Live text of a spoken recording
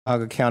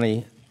Cuyahoga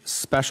County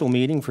special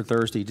meeting for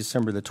Thursday,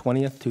 December the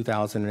 20th,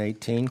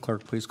 2018.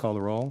 Clerk, please call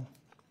the roll.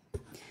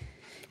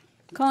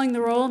 Calling the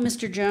roll,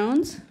 Mr.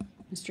 Jones.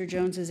 Mr.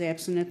 Jones is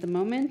absent at the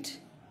moment.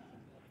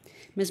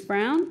 Ms.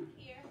 Brown?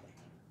 Here.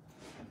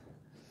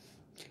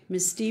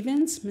 Ms.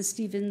 Stevens? Ms.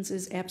 Stevens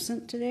is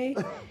absent today.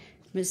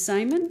 Ms.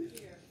 Simon?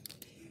 Here.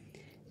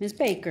 Ms.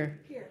 Baker?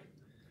 Here.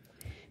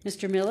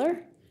 Mr.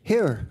 Miller?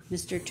 Here.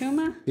 Mr.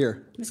 Tuma?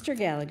 Here. Mr.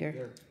 Gallagher?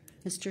 Here.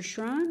 Mr.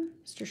 Schron?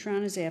 Mr.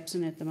 Schron is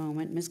absent at the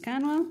moment. Ms.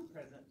 Conwell?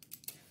 Present.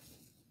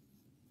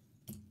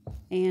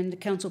 And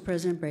Council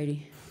President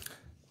Brady.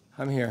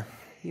 I'm here.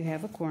 You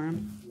have a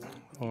quorum.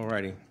 All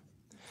righty.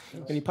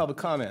 Any public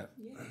comment?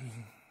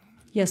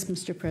 Yes,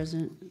 Mr.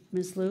 President.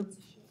 Ms. Liu?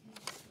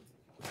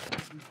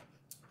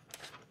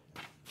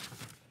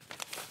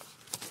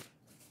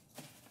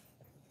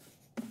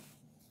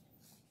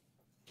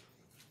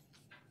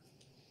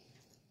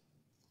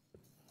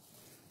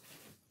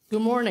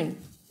 Good morning.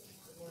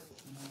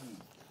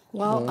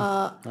 Well,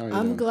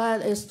 I'm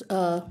glad it's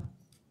kind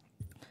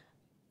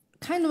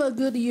of a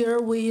good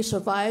year. We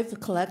survived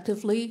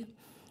collectively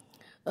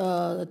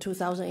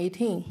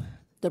 2018.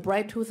 The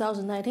bright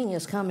 2019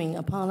 is coming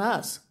upon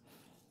us.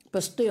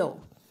 But still,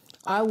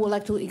 I would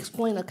like to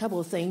explain a couple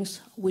of things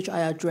which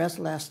I addressed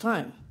last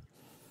time.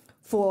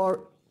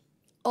 For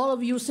all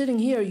of you sitting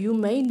here, you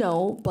may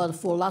know, but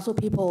for lots of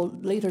people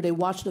later they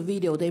watch the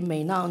video, they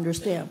may not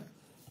understand.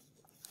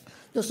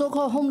 The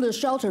so-called homeless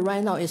shelter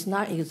right now is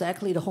not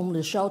exactly the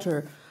homeless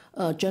shelter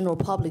general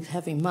public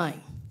have in mind,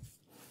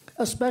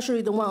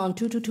 especially the one on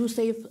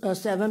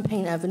 222-7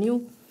 Payne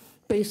Avenue.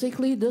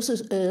 Basically, this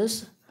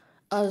is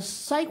a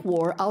psych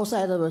ward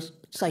outside of a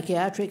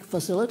psychiatric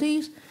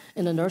facilities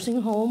in a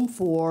nursing home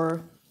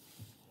for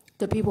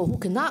the people who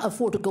cannot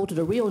afford to go to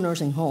the real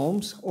nursing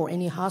homes or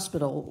any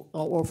hospital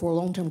or for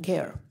long-term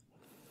care.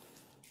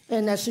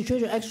 And that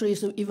situation actually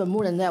is even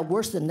more than that,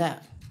 worse than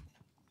that.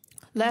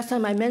 Last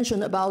time I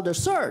mentioned about the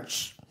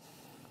search.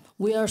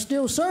 We are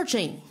still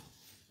searching.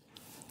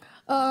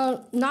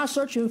 Not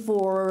searching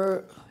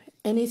for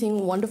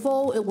anything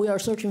wonderful. We are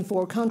searching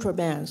for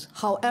contrabands.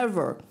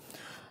 However,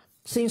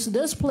 since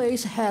this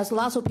place has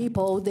lots of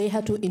people, they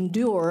had to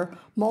endure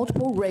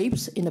multiple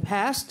rapes in the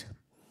past.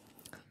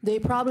 They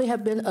probably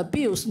have been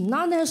abused,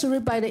 not necessarily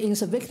by the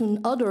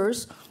insignificant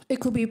others. It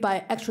could be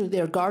by actually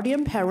their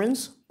guardian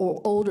parents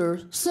or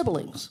older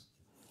siblings.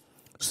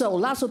 So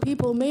lots of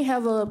people may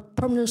have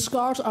permanent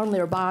scars on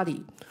their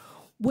body.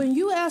 When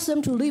you ask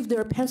them to leave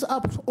their pants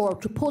up or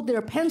to put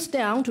their pants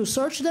down to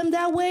search them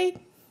that way,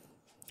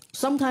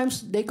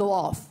 sometimes they go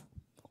off.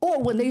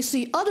 Or when they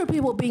see other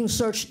people being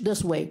searched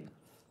this way,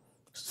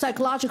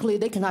 psychologically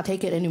they cannot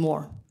take it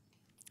anymore.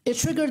 It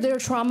triggered their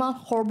trauma,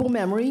 horrible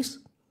memories.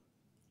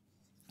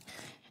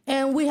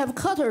 And we have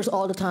cutters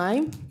all the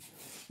time.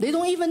 They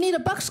don't even need a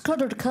box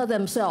cutter to cut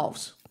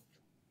themselves.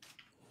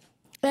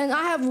 And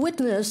I have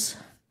witnessed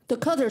the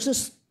cutters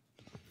just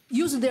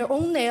use their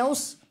own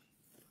nails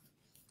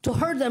to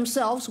hurt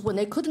themselves when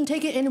they couldn't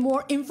take it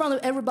anymore in front of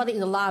everybody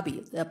in the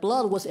lobby. Their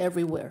blood was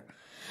everywhere.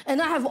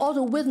 And I have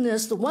also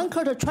witnessed one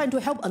cutter trying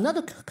to help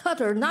another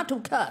cutter not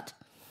to cut.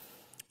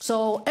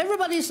 So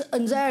everybody's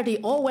anxiety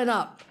all went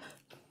up.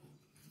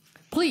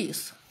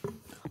 Please,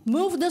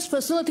 move this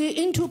facility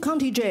into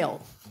county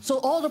jail so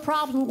all the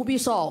problems will be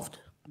solved.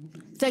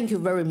 Thank you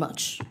very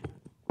much.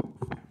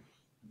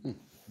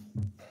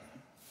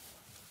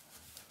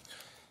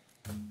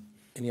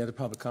 Any other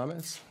public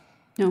comments?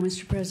 No,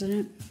 Mr.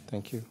 President.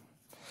 Thank you.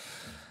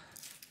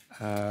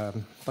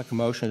 I'd like a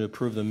motion to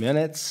approve the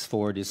minutes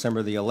for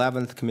December the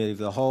 11th, Committee of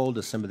the Whole,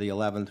 December the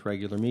 11th,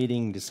 regular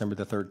meeting, December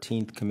the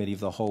 13th, Committee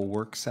of the Whole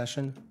work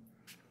session.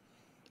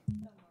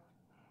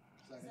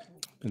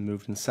 Been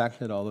moved and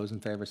seconded. All those in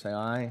favor say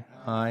aye.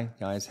 Aye.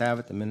 The ayes have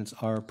it. The minutes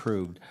are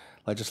approved.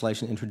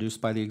 Legislation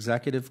introduced by the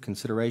executive,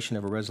 consideration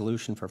of a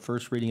resolution for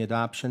first reading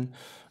adoption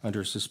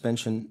under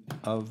suspension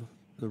of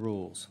the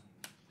rules.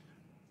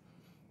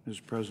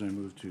 Mr. President, I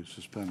move to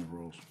suspend the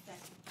rules.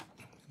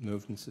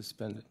 Moved and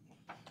suspended.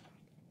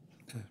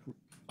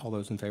 All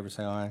those in favor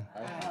say aye.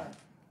 Aye.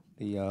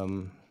 The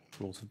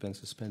rules have been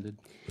suspended.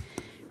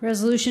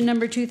 Resolution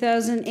number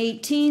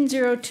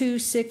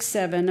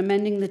 2018-0267,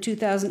 amending the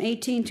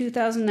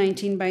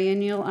 2018-2019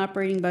 biennial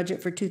operating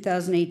budget for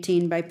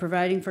 2018 by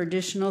providing for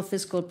additional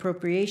fiscal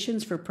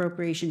appropriations for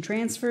appropriation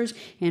transfers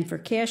and for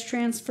cash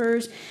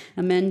transfers,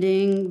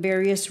 amending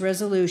various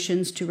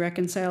resolutions to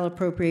reconcile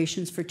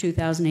appropriations for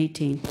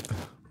 2018.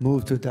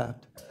 Move to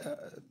adopt.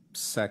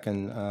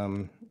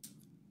 Second,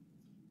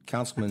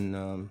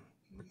 Councilman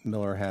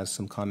Miller has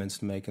some comments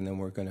to make, and then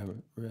we're going to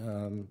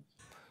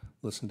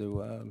listen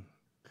to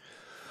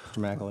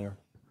Mr.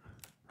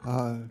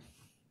 McAleer.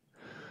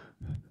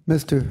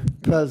 Mr.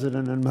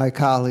 President and my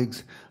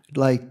colleagues, I'd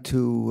like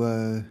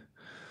to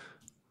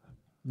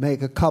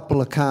make a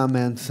couple of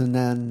comments and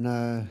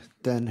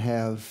then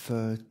have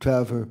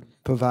Trevor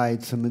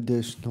provide some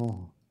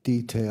additional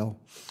detail.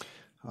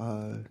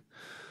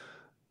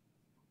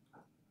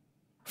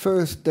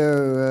 First,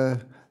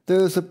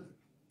 there's a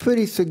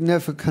pretty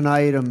significant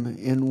item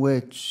in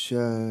which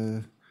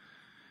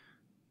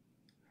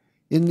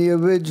in the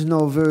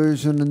original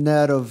version, a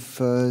net of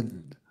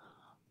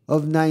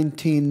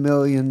 $19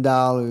 million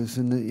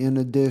in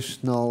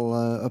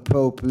additional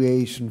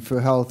appropriation for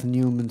Health and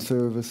Human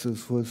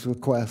Services was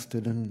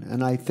requested,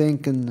 and I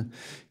think in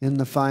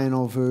the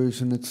final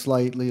version it's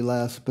slightly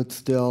less, but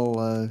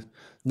still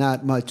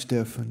not much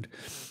different.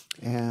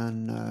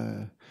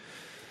 And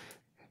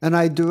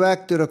I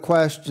directed a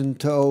question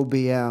to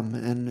OBM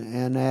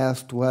and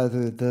asked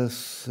whether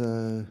this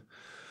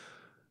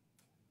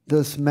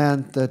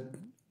meant that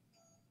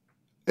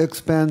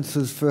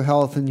expenses for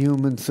Health and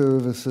Human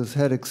Services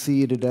had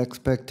exceeded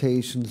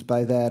expectations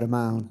by that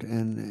amount,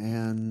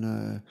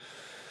 and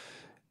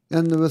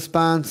the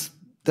response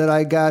that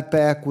I got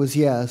back was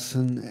yes,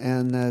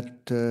 and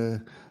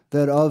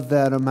that of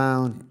that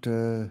amount,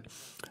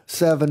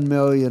 $7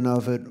 million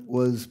of it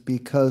was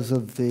because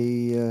of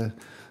the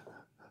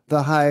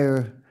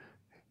higher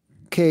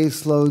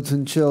caseloads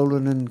in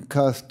children in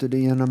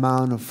custody and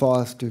amount of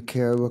foster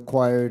care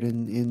required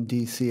in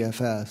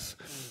DCFS,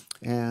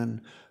 and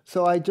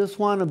so I just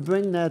want to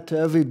bring that to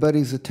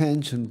everybody's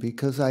attention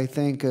because I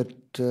think it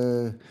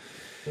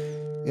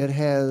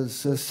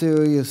has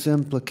serious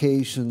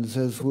implications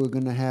as we're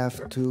going to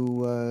have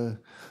to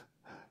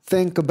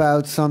think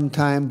about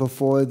sometime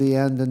before the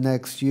end of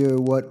next year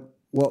what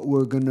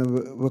we're going to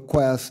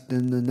request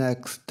in the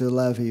next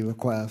levy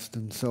request.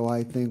 And so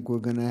I think we're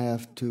going to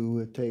have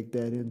to take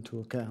that into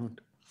account.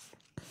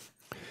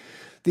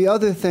 The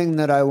other thing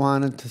that I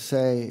wanted to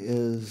say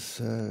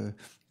is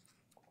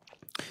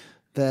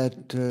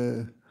that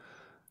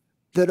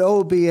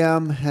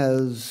OBM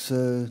has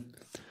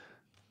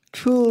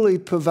truly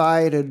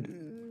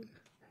provided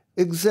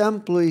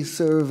exemplary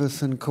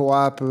service and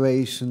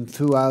cooperation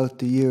throughout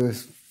the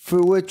years,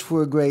 for which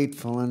we're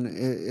grateful, and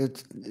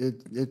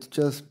it's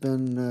just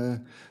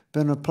been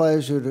a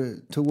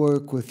pleasure to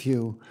work with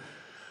you.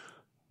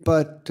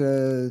 But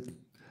the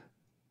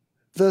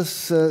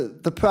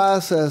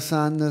process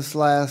on this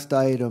last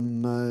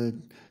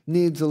item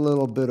needs a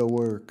little bit of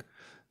work.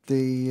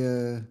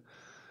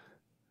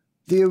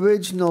 The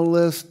original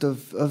list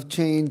of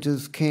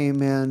changes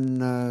came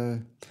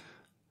in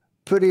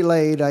pretty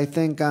late, I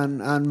think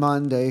on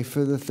Monday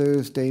for the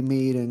Thursday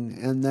meeting,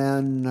 and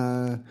then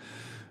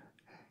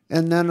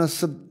a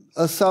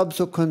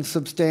subsequent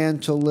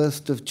substantial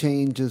list of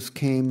changes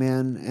came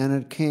in, and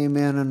it came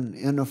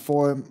in a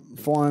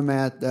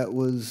format that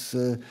was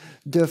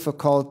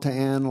difficult to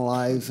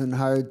analyze and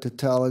hard to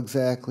tell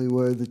exactly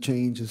where the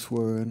changes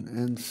were,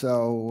 and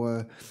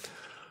so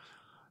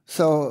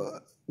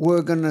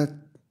we're going to,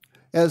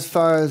 as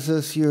far as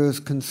this year is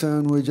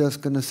concerned, we're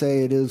just going to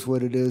say it is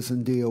what it is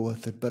and deal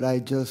with it. But I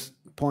just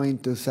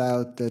point this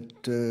out that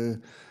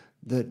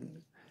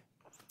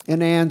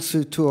in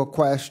answer to a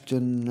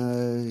question,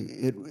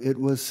 it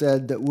was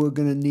said that we're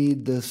going to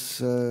need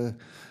this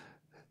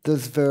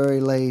very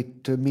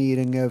late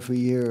meeting every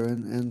year,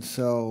 and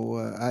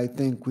so I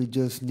think we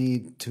just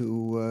need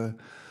to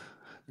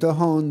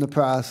hone the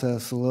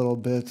process a little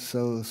bit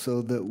so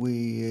that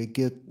we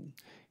get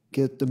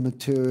the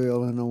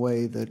material in a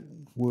way that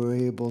we're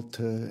able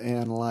to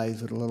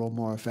analyze it a little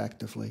more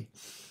effectively.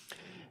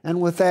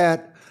 And with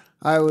that,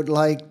 I would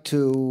like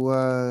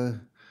to,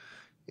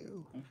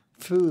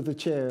 through the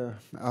chair,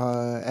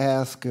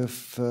 ask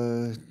if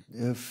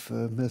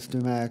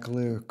Mr.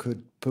 McAleer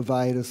could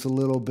provide us a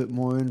little bit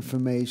more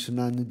information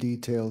on the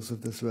details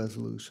of this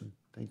resolution.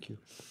 Thank you.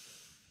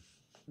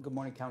 Good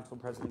morning, Council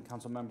President,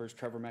 Council members,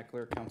 Trevor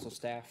McAleer, Council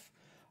staff.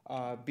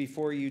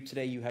 Before you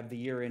today, you have the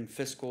year-end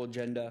fiscal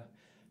agenda.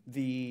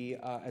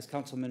 As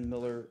Councilman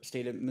Miller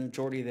stated,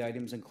 majority of the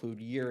items include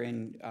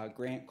year-end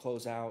grant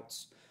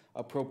closeouts,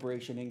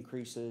 appropriation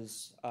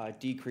increases,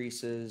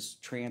 decreases,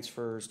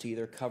 transfers to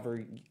either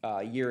cover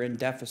year-end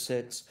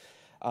deficits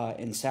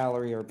in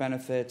salary or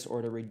benefits,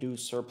 or to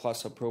reduce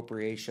surplus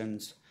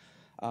appropriations.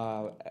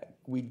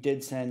 We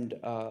did send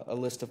a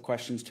list of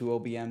questions to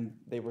OBM.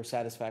 They were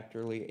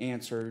satisfactorily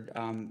answered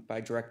by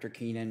Director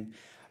Keenan.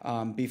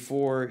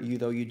 Before you,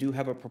 though, you do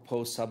have a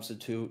proposed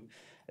substitute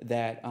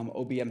that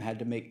OBM had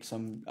to make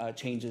some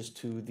changes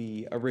to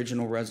the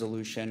original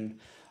resolution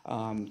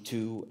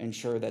to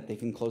ensure that they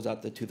can close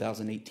out the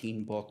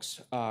 2018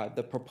 books.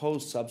 The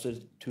proposed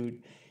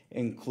substitute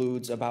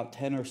includes about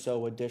 10 or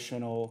so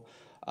additional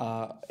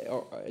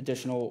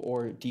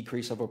or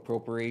decrease of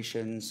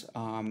appropriations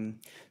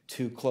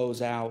to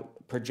close out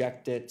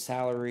projected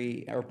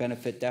salary or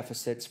benefit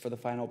deficits for the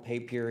final pay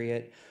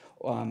period,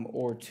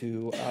 or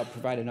to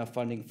provide enough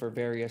funding for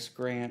various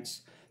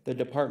grants. The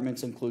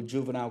departments include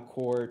Juvenile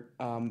Court,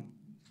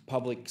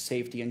 Public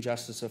Safety and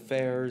Justice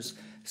Affairs,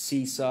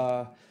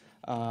 CISA,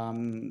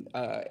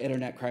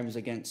 Internet Crimes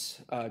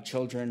Against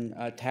Children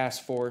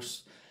Task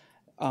Force.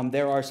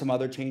 There are some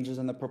other changes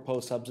in the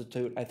proposed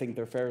substitute. I think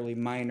they're fairly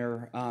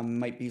minor.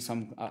 Might be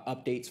some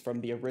updates from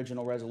the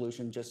original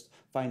resolution, just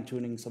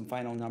fine-tuning some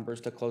final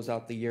numbers to close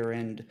out the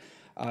year-end.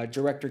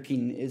 Director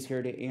Keenan is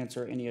here to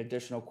answer any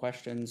additional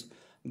questions,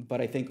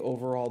 but I think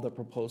overall the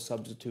proposed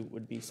substitute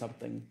would be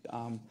something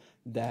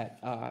that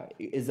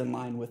is in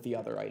line with the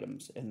other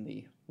items in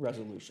the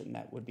resolution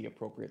that would be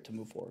appropriate to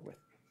move forward with.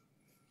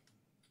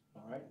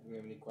 All right, do we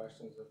have any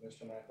questions of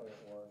Mr. Meckler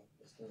or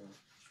Ms. Keenan?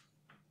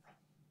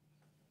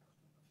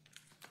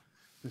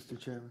 Mr.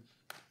 Chairman?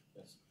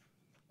 Yes.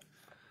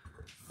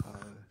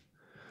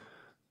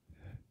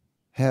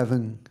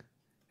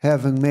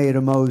 Having made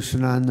a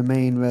motion on the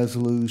main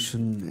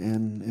resolution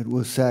and it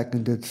was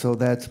seconded, so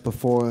that's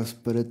before us,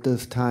 but at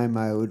this time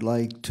I would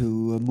like to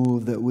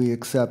move that we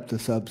accept the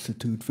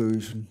substitute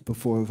version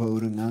before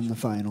voting on the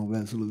final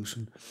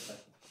resolution.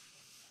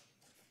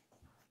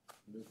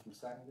 Moved and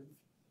seconded.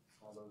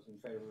 All those in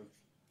favor of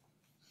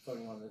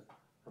voting on the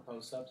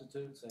proposed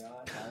substitute, say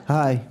aye.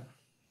 Aye.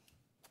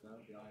 No,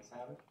 the ayes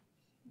have it.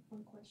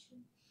 One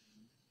question.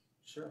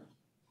 Sure.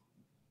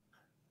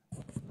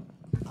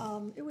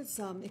 It was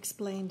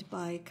explained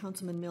by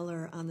Councilman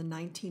Miller on the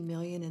 19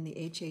 million in the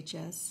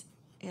HHS,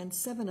 and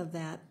 7 of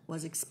that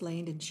was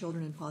explained in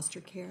children in foster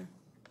care.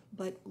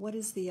 But what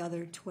is the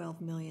other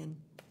 12 million?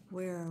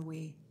 Where are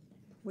we?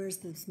 Where's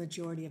this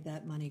majority of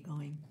that money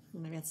going?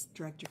 And that's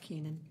Director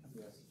Keenan.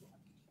 Yes.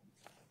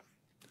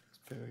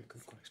 Very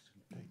good question.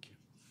 Thank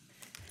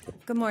you.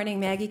 Good morning,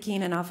 Maggie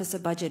Keenan, Office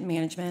of Budget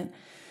Management.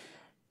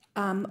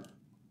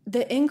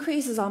 The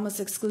increase is almost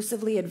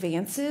exclusively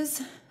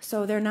advances,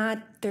 so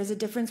there's a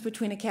difference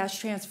between a cash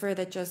transfer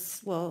that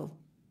just will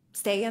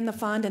stay in the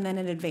fund and then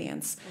an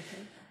advance.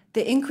 Okay.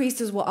 The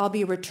increases will all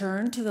be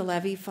returned to the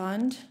levy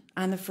fund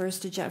on the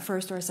first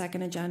or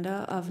second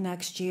agenda of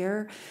next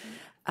year.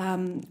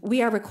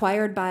 We are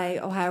required by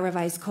Ohio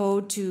Revised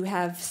Code to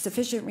have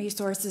sufficient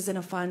resources in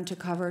a fund to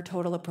cover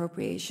total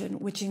appropriation,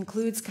 which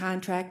includes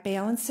contract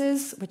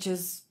balances, which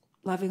is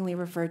lovingly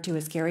referred to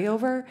as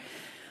carryover.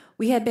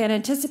 We had been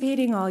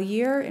anticipating all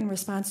year, in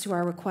response to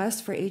our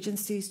request for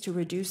agencies to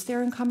reduce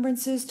their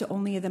encumbrances to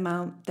only the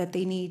amount that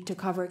they need to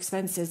cover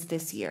expenses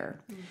this year.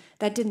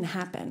 That didn't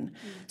happen.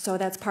 So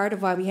that's part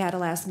of why we had a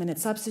last-minute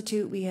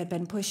substitute. We had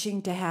been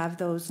pushing to have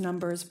those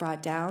numbers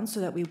brought down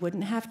so that we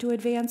wouldn't have to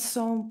advance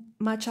so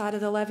much out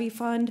of the levy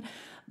fund.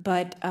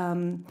 But,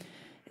 at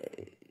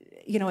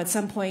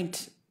some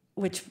point,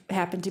 which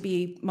happened to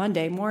be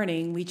Monday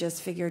morning, we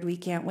just figured we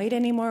can't wait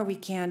anymore. We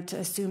can't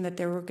assume that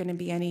there were going to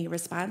be any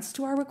response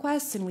to our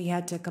requests, and we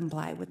had to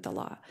comply with the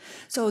law.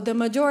 So the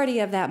majority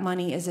of that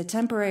money is a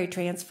temporary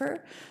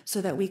transfer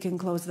so that we can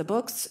close the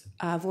books,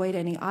 avoid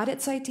any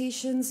audit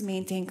citations,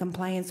 maintain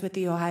compliance with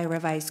the Ohio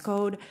Revised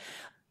Code.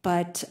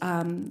 But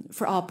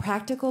for all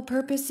practical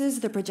purposes,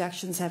 the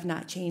projections have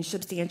not changed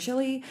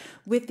substantially,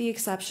 with the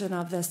exception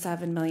of the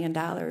 $7 million.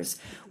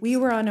 We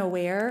were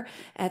unaware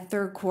at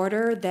third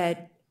quarter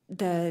that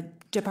the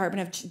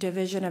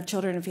Division of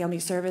Children and Family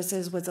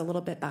Services was a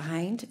little bit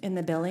behind in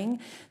the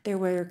billing. There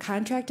were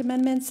contract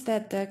amendments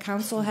that the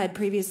council had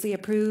previously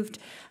approved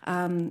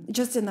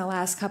just in the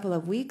last couple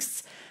of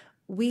weeks.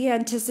 We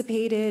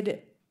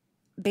anticipated,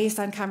 based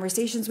on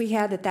conversations we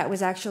had, that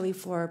was actually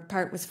for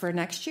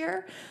next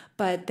year,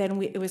 but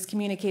then it was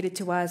communicated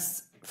to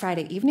us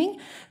Friday evening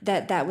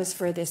that was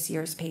for this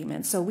year's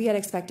payment. So we had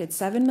expected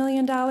 $7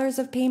 million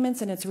of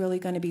payments, and it's really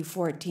going to be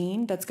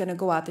 14 that's going to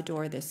go out the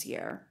door this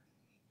year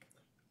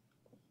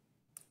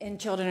in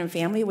children and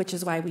family, which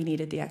is why we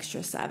needed the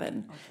extra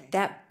 7. Okay.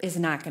 That is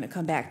not going to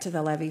come back to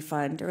the levy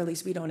fund, or at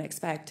least we don't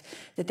expect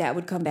that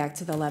would come back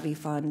to the levy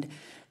fund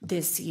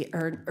this year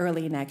or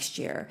early next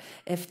year.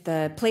 If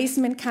the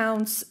placement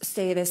counts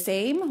stay the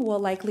same, we'll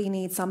likely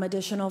need some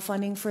additional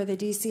funding for the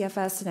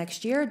DCFS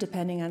next year,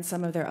 depending on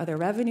some of their other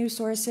revenue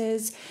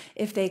sources.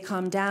 If they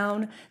come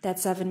down, that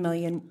 $7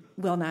 million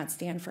will not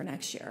stand for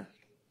next year.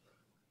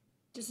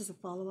 Just as a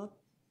follow-up,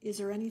 is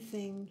there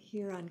anything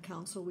here on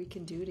council we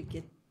can do to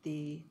get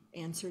the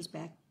answers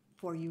back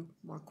for you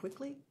more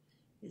quickly?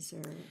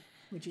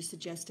 Would you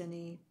suggest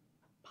any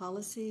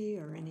policy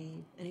or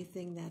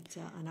anything that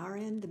on our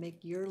end to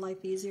make your life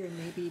easier and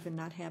maybe even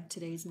not have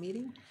today's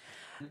meeting?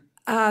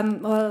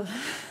 Well,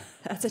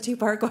 that's a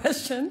two-part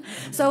question.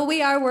 So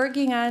we are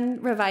working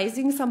on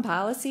revising some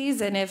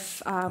policies, and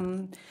if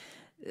I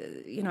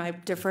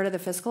defer to the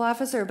fiscal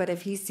officer, but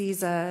if he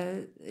sees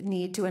a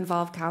need to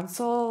involve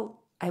council,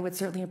 I would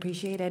certainly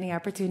appreciate any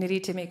opportunity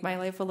to make my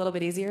life a little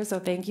bit easier, so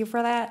thank you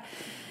for that.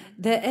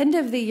 The end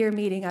of the year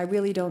meeting, I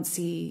really don't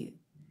see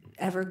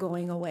ever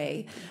going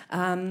away.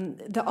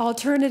 The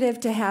alternative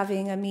to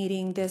having a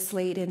meeting this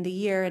late in the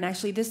year, and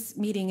actually this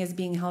meeting is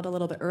being held a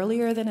little bit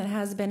earlier than it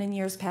has been in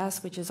years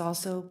past, which is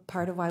also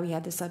part of why we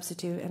had the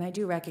substitute, and I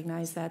do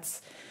recognize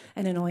that's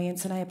an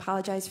annoyance, and I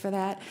apologize for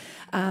that.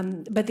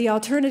 But the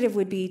alternative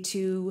would be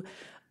to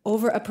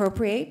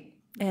over-appropriate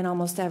in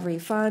almost every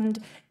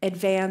fund,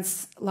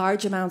 advance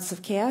large amounts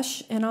of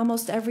cash in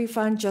almost every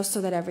fund, just so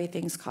that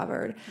everything's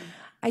covered.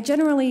 I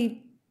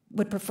generally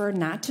would prefer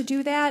not to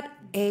do that.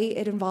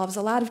 It involves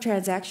a lot of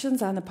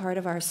transactions on the part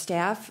of our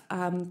staff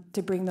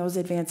to bring those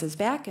advances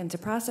back and to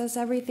process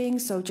everything.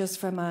 So just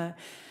from a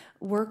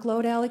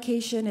workload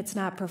allocation, it's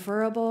not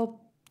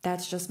preferable.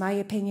 That's just my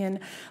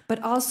opinion.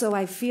 But also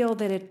I feel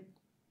that it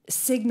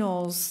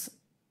signals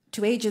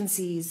to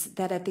agencies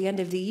that at the end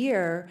of the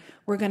year,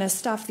 we're going to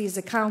stuff these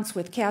accounts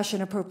with cash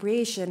and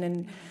appropriation,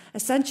 and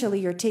essentially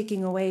you're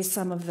taking away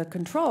some of the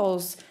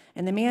controls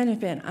and the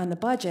management on the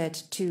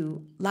budget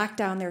to lock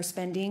down their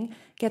spending,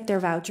 get their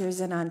vouchers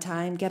in on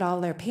time, get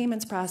all their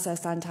payments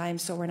processed on time,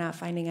 so we're not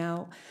finding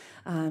out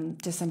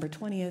December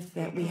 20th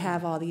that we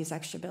have all these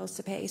extra bills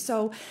to pay.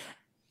 So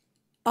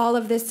all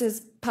of this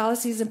is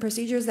policies and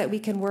procedures that we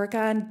can work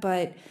on,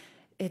 but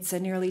it's a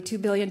nearly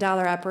 $2 billion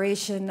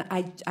operation.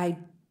 I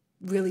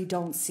really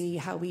don't see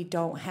how we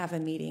don't have a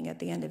meeting at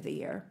the end of the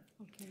year.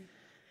 Okay.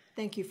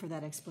 Thank you for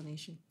that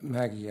explanation.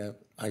 Maggie,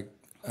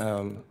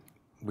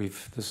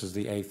 this is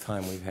the 8th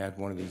time we've had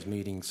one of these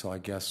meetings, so I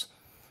guess,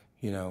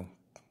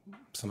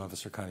 some of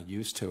us are kind of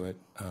used to it.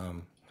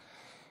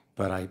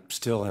 But I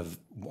still have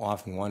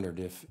often wondered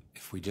if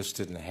we just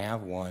didn't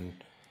have one,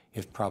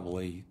 if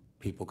probably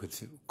people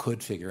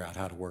could figure out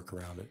how to work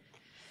around it.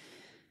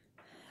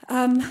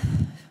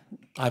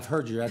 I've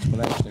heard your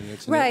explanation, and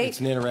it's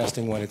an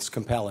interesting one. It's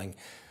compelling.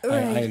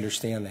 Right. I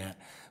understand that,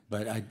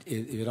 but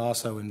it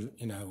also,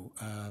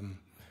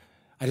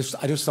 I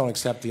just don't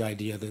accept the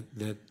idea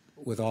that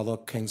with all the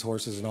king's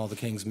horses and all the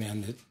king's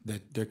men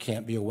that there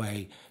can't be a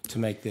way to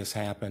make this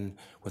happen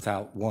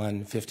without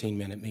one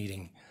 15-minute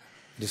meeting.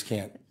 I just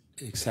can't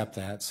accept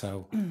that.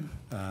 So I'm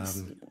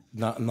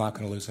not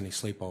going to lose any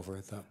sleep over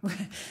it, though.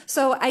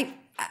 So I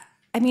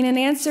mean, in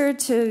answer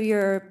to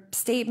your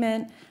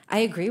statement, I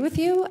agree with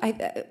you.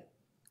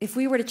 If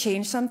we were to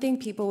change something,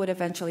 people would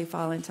eventually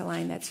fall into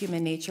line. That's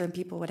human nature, and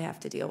people would have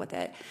to deal with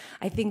it.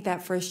 I think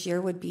that first year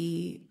would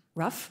be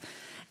rough,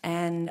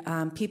 and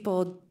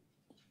people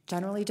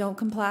generally don't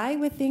comply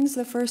with things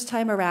the first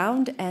time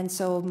around. And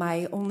so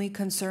my only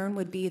concern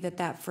would be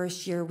that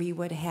first year we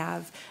would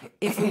have,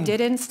 if we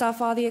didn't stuff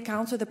all the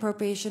accounts with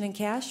appropriation and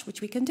cash, which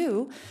we can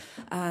do,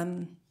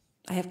 I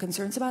have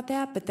concerns about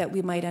that, but that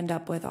we might end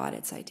up with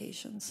audit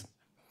citations.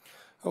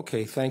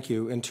 Okay, thank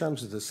you. In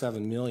terms of the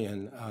 $7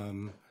 million,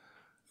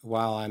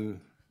 while I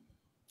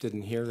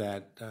didn't hear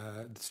that,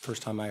 the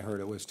first time I heard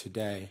it was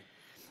today,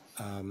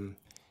 I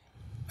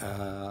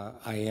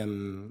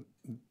am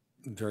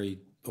very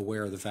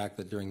aware of the fact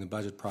that during the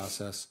budget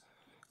process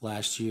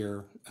last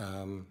year,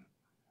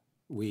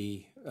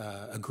 we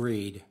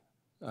agreed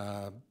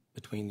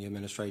between the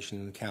administration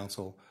and the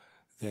council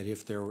that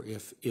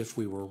if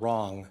we were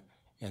wrong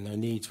and their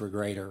needs were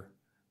greater,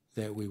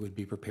 that we would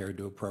be prepared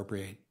to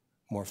appropriate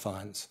more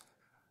funds.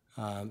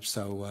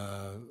 So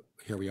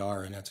here we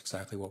are, and that's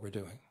exactly what we're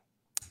doing.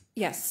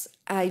 Yes,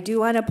 I do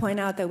want to point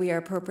out that we are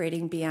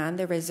appropriating beyond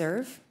the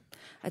reserve.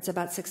 It's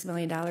about $6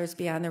 million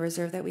beyond the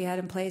reserve that we had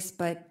in place,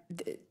 but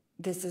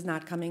this is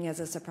not coming as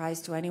a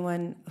surprise to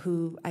anyone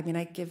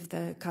I give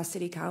the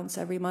custody counts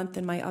every month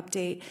in my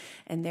update,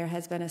 and there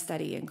has been a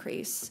steady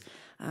increase,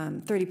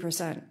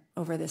 30%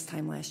 over this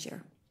time last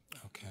year.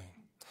 Okay.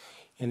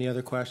 Any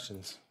other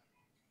questions?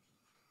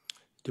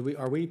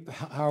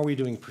 How are we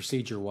doing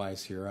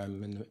procedure-wise here?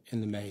 I'm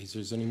in the maze.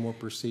 Is any more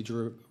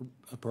procedure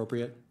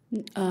appropriate?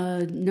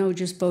 No,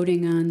 just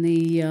voting on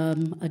the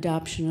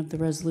adoption of the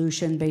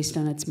resolution based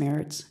on its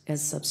merits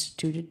as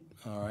substituted.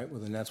 All right, well,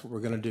 then that's what we're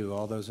going to do.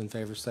 All those in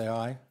favor say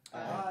aye.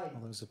 Aye.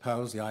 All those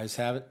opposed, the ayes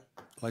have it.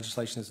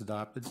 Legislation is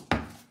adopted.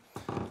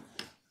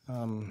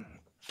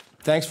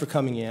 Thanks for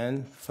coming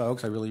in,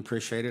 folks. I really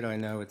appreciate it. I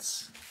know it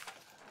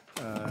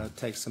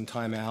takes some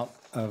time out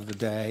of the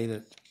day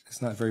that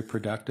it's not very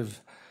productive.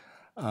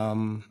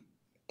 We'll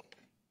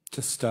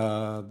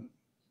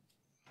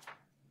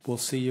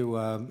see you,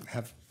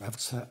 have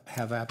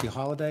happy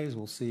holidays.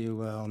 We'll see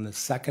you on the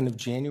 2nd of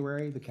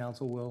January. The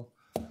council will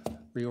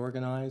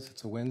reorganize.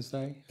 It's a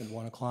Wednesday at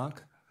 1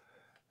 o'clock.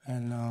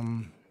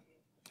 And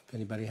if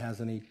anybody has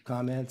any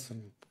comments,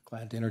 I'm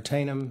glad to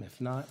entertain them.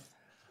 If not,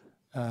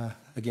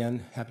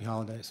 again, happy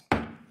holidays.